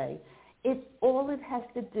lingerie. All it has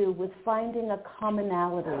to do with finding a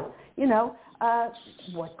commonality.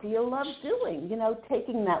 What do you love doing?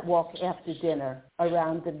 Taking that walk after dinner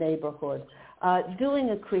around the neighborhood,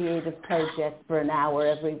 doing a creative project for an hour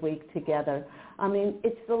every week together. I mean,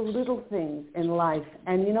 it's the little things in life.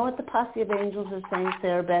 And you know what the Posse of Angels are saying,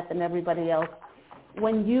 Sarah Beth and everybody else?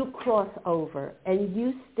 When you cross over and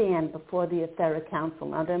you stand before the Etheric Council,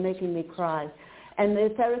 now they're making me cry, and the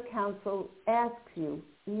Etheric Council asks you,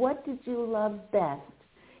 what did you love best?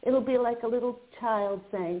 It'll be like a little child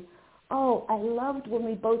saying, "Oh, I loved when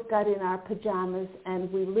we both got in our pajamas and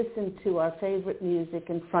we listened to our favorite music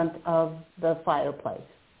in front of the fireplace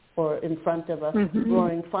or in front of a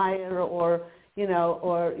roaring fire or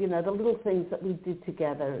the little things that we did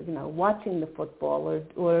together, watching the football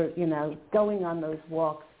or going on those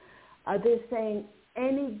walks." They're saying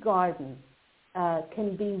any garden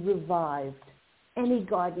can be revived. Any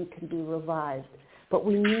garden can be revived. But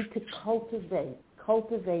we need to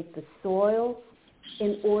cultivate the soil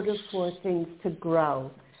in order for things to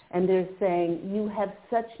grow. And they're saying you have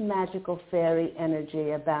such magical fairy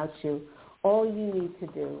energy about you. All you need to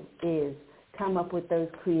do is come up with those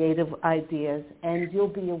creative ideas and you'll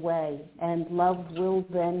be away and love will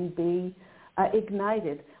then be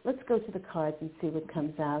ignited. Let's go to the cards and see what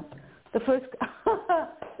comes out. The first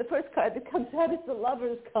card that comes out is the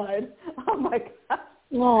Lover's card. Oh my God.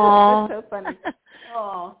 Aww. That's so funny.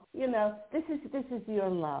 Oh, this is your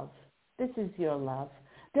love. This is your love.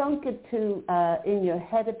 Don't get too in your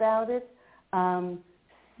head about it.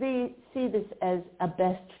 See this as a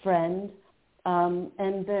best friend,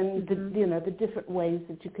 and then the different ways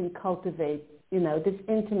that you can cultivate, this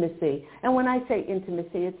intimacy. And when I say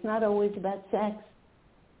intimacy, it's not always about sex.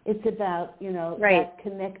 It's about that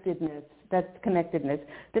connectedness. That's connectedness.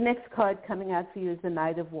 The next card coming out for you is the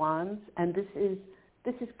Knight of Wands, and this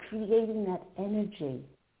is creating that energy,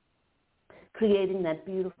 creating that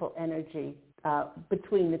beautiful energy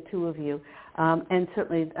between the two of you. And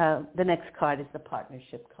certainly the next card is the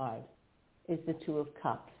partnership card, is the Two of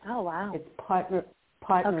Cups. Oh, wow. It's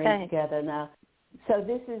partnering together now. So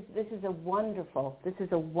this is a wonderful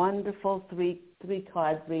three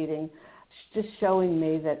card reading, just showing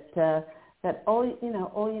me that all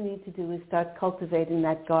you need to do is start cultivating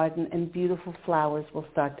that garden and beautiful flowers will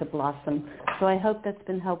start to blossom. So I hope that's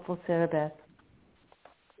been helpful, Sarah Beth.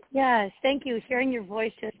 Yes, thank you. Hearing your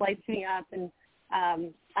voice just lights me up, and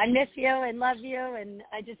I miss you and love you, and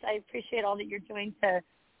I appreciate all that you're doing to,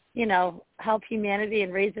 help humanity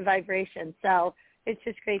and raise the vibration. So it's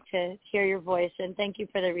just great to hear your voice, and thank you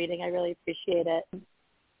for the reading. I really appreciate it.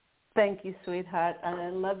 Thank you, sweetheart. I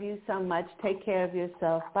love you so much. Take care of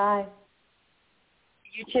yourself. Bye.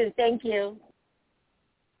 You too. Thank you.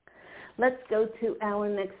 let's go to our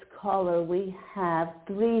next caller. We have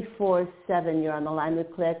 347. You're on the line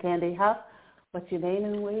with Claire Candy Huff. What's your name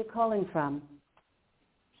and where are you calling from?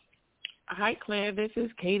 Hi, Claire. This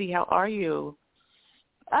is Katie. How are you?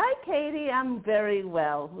 Hi, Katie. I'm very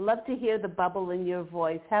well. Love to hear the bubble in your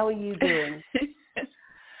voice. How are you doing?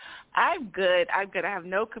 I'm good. I have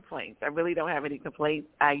no complaints. I really don't have any complaints.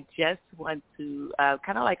 I just want to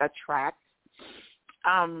kind of like attract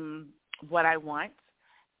what I want.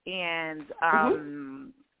 And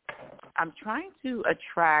I'm trying to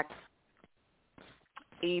attract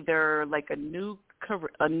either like a new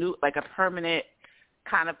like a permanent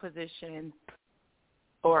kind of position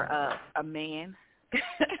or a man,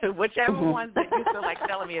 whichever one that you feel like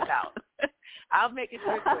telling me about. I'll make it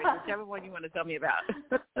your choice, whichever one you want to tell me about.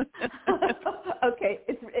 Okay,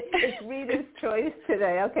 it's reader's choice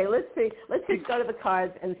today. Okay, let's see. Let's just go to the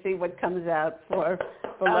cards and see what comes out for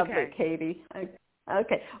lovely Katie.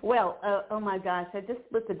 Okay. Well, oh my gosh, I just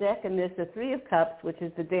split the deck, and there's the Three of Cups, which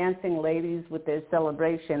is the dancing ladies with their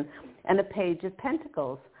celebration, and a Page of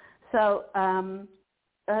Pentacles. So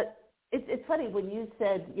it's funny when you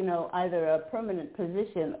said, either a permanent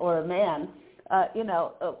position or a man.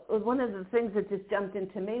 One of the things that just jumped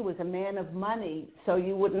into me was a man of money, so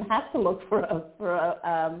you wouldn't have to look for a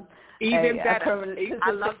even better. A permanent position.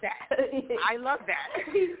 I love that. I love that.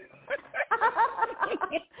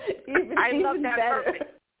 even that better.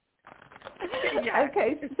 perfect. Yeah. Okay,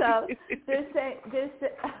 so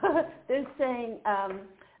they're saying,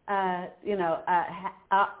 are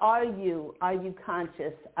you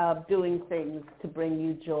conscious of doing things to bring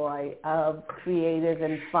you joy, of creative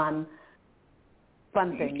and fun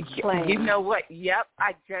things, playing? You know what? Yep,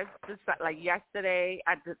 I just decided, like yesterday,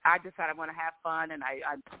 I decided I want to have fun, and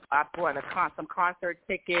I bought some concert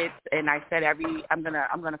tickets, and I said I'm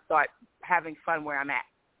gonna start having fun where I'm at.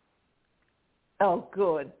 Oh,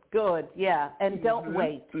 good, yeah, and don't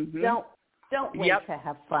wait, don't wait to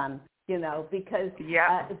have fun, because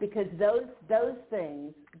those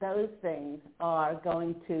things are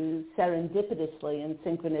going to serendipitously and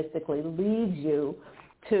synchronistically lead you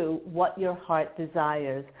to what your heart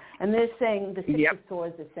desires. And they're saying, the Six of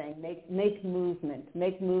Swords is saying, make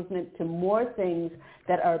movement to more things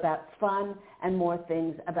that are about fun and more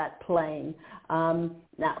things about playing.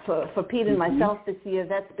 Now, for Pete and myself this year,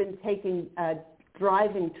 that's been taking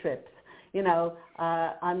driving trips.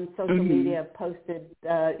 On social media, I've posted,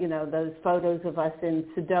 those photos of us in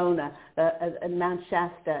Sedona, in Mount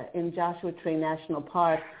Shasta, in Joshua Tree National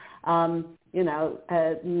Park. Maybe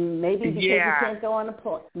because you can't go on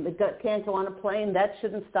a plane, that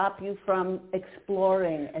shouldn't stop you from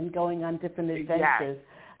exploring and going on different adventures.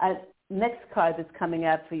 Next card that's coming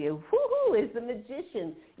out for you, is the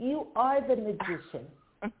Magician. You are the magician.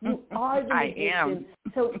 You are the magician. I am.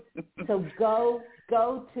 So go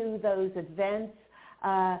to those events,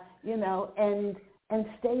 and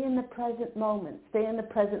stay in the present moment. Stay in the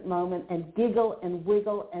present moment and giggle and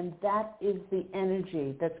wiggle, and that is the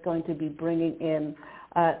energy that's going to be bringing in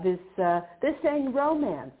this. They're saying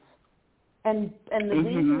romance, and the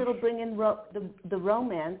reason it'll bring in the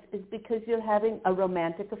romance is because you're having a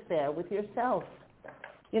romantic affair with yourself.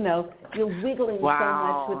 You're wiggling so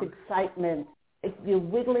much with excitement. You're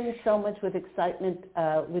wiggling so much with excitement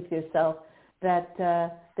with yourself that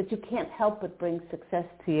you can't help but bring success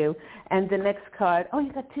to you. And the next card,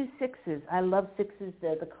 you got 2 sixes. I love sixes.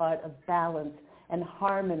 They're the card of balance and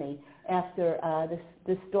harmony after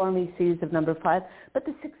the stormy seas of number 5. But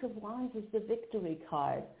the 6 of Wands is the victory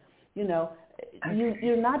card. You're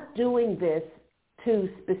not doing this to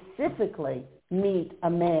specifically meet a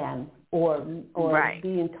man or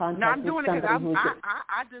be in contact with somebody. No, I'm doing it because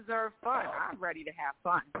I deserve fun. I'm ready to have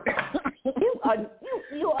fun.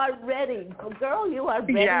 You are ready, girl. You are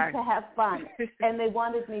ready to have fun. And they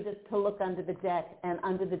wanted me to look under the deck, and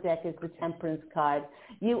under the deck is the Temperance card.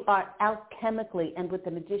 You are alchemically, and with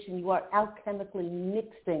the Magician, you are alchemically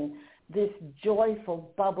mixing this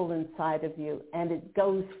joyful bubble inside of you, and it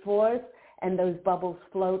goes forth, and those bubbles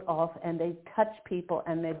float off, and they touch people,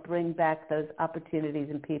 and they bring back those opportunities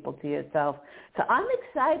and people to yourself. So I'm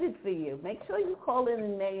excited for you. Make sure you call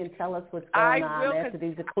in May and tell us what's going on after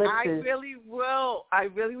these eclipses. I really will,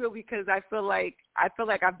 because I feel like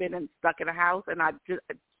I've been stuck in a house, and I just,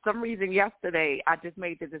 for some reason yesterday, I just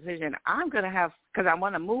made the decision I'm going to have, because I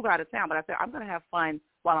want to move out of town, but I said I'm going to have fun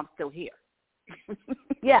while I'm still here.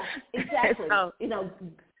 Yeah, exactly. So,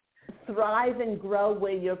 thrive and grow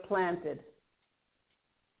where you're planted.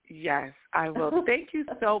 Yes, I will. Thank you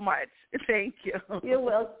so much. Thank you. You're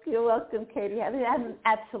welcome, Katie. Have an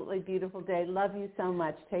absolutely beautiful day. Love you so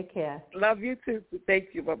much. Take care. Love you too. Thank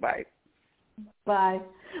you. Bye-bye. Bye.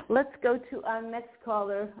 Let's go to our next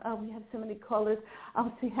caller. Oh, we have so many callers.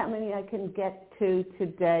 I'll see how many I can get to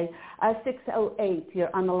today. 608,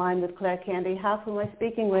 you're on the line with Claire Candy. Who am I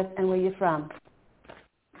speaking with, and where are you from?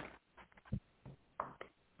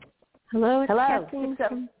 Hello, it's Hello. Kathleen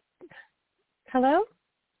from... Hello?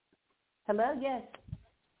 Hello, yes.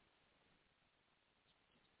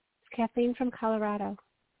 It's Kathleen from Colorado.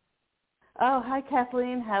 Oh, hi,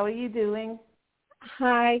 Kathleen. How are you doing?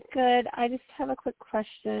 Hi, good. I just have a quick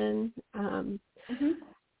question.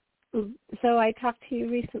 So I talked to you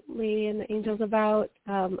recently in the Angels about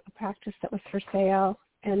a practice that was for sale,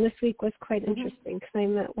 and this week was quite interesting because I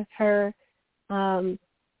met with her,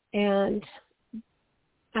 and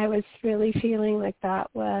I was really feeling like that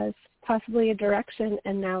was possibly a direction,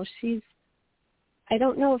 and now I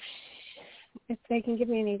don't know if they can give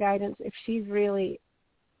me any guidance, if she's really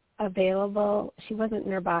available. She wasn't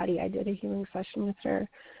in her body. I did a healing session with her.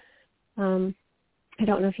 I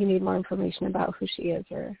don't know if you need more information about who she is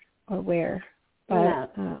or where.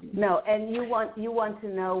 But, no. And you want to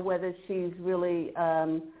know whether she's really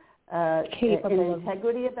capable in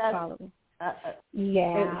integrity of about following.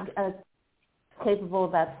 Capable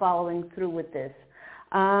about following through with this.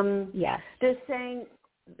 Yes. They're saying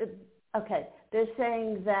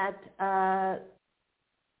that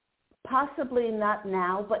possibly not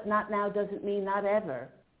now, but not now doesn't mean not ever.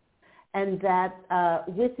 And that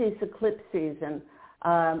with this eclipse season,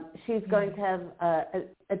 she's going to have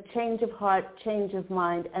a change of heart, change of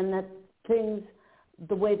mind, and that things,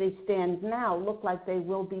 the way they stand now, look like they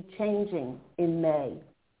will be changing in May.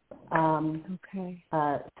 Okay.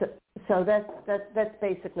 So that's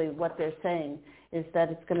basically what they're saying, is that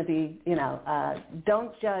it's going to be,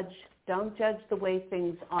 don't judge the way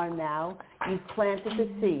things are now. You've planted the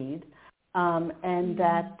seed, and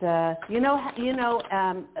that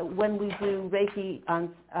when we do Reiki on,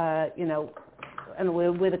 and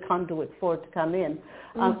with a conduit for it to come in,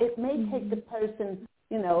 it may take the person,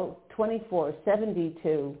 24,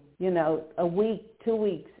 72, a week, 2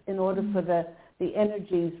 weeks, in order for the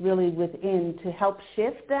energies really within to help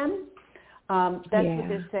shift them. That's what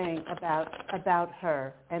they're saying about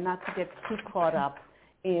her, and not to get too caught up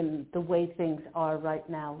in the way things are right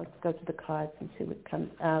now. Let's go to the cards and see what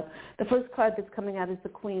comes out. The first card that's coming out is the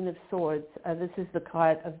Queen of Swords. This is the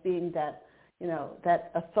card of being that,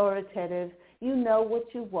 that authoritative. You know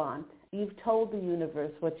what you want. You've told the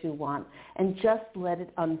universe what you want, and just let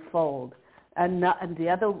it unfold. And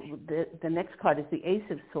the next card is the Ace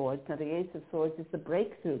of Swords. Now, the Ace of Swords is the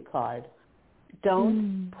breakthrough card.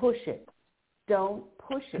 Don't push it. Don't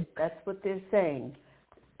push it. That's what they're saying.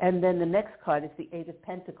 And then the next card is the Eight of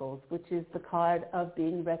Pentacles, which is the card of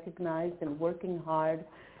being recognized and working hard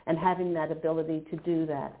and having that ability to do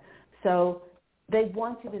that. So they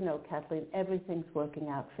want you to know, Kathleen, everything's working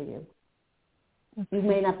out for you. Okay. You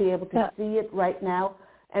may not be able to see it right now,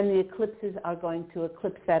 and the eclipses are going to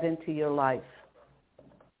eclipse that into your life.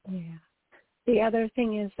 Yeah. The other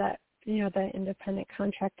thing is that, the independent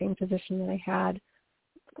contracting position that I had,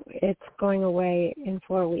 it's going away in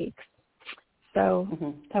 4 weeks. So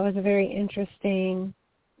that was a very interesting,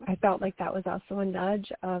 I felt like that was also a nudge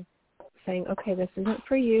of saying, okay, this isn't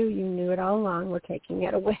for you. You knew it all along. We're taking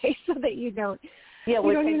it away so that you don't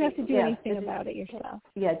even have to do anything about it yourself.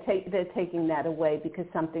 Yeah, they're taking that away because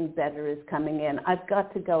something better is coming in. I've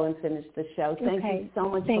got to go and finish the show. Thank you so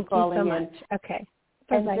much for calling in. Thank you so much. Okay.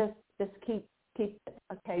 Bye-bye. And just keep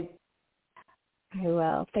okay. I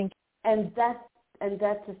will. Thank you. And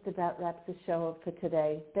that just about wraps the show up for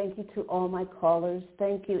today. Thank you to all my callers.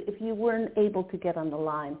 Thank you. If you weren't able to get on the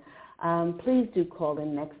line, please do call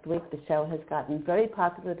in next week. The show has gotten very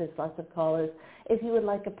popular. There's lots of callers. If you would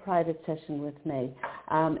like a private session with me,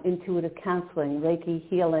 intuitive counseling, Reiki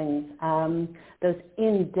healings, those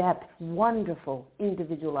in-depth, wonderful,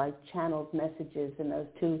 individualized channeled messages in those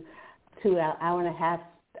hour and a half,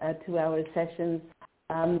 2-hour sessions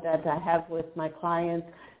that I have with my clients,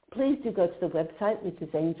 please do go to the website, which is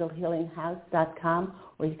angelhealinghouse.com,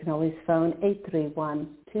 or you can always phone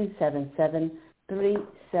 831-277-3716.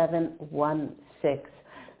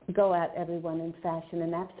 Go out, everyone, and fashion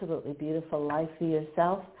an absolutely beautiful life for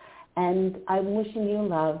yourself. And I'm wishing you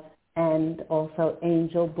love and also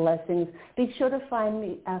angel blessings. Be sure to find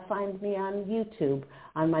me on YouTube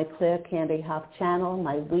on my Claire Candy Hoff channel,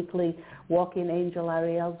 my weekly Walk-In Angel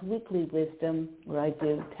Ariel's Weekly Wisdom, where I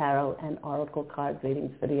do tarot and oracle card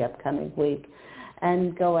readings for the upcoming week.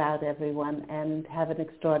 And go out, everyone, and have an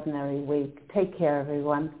extraordinary week. Take care,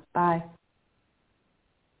 everyone. Bye.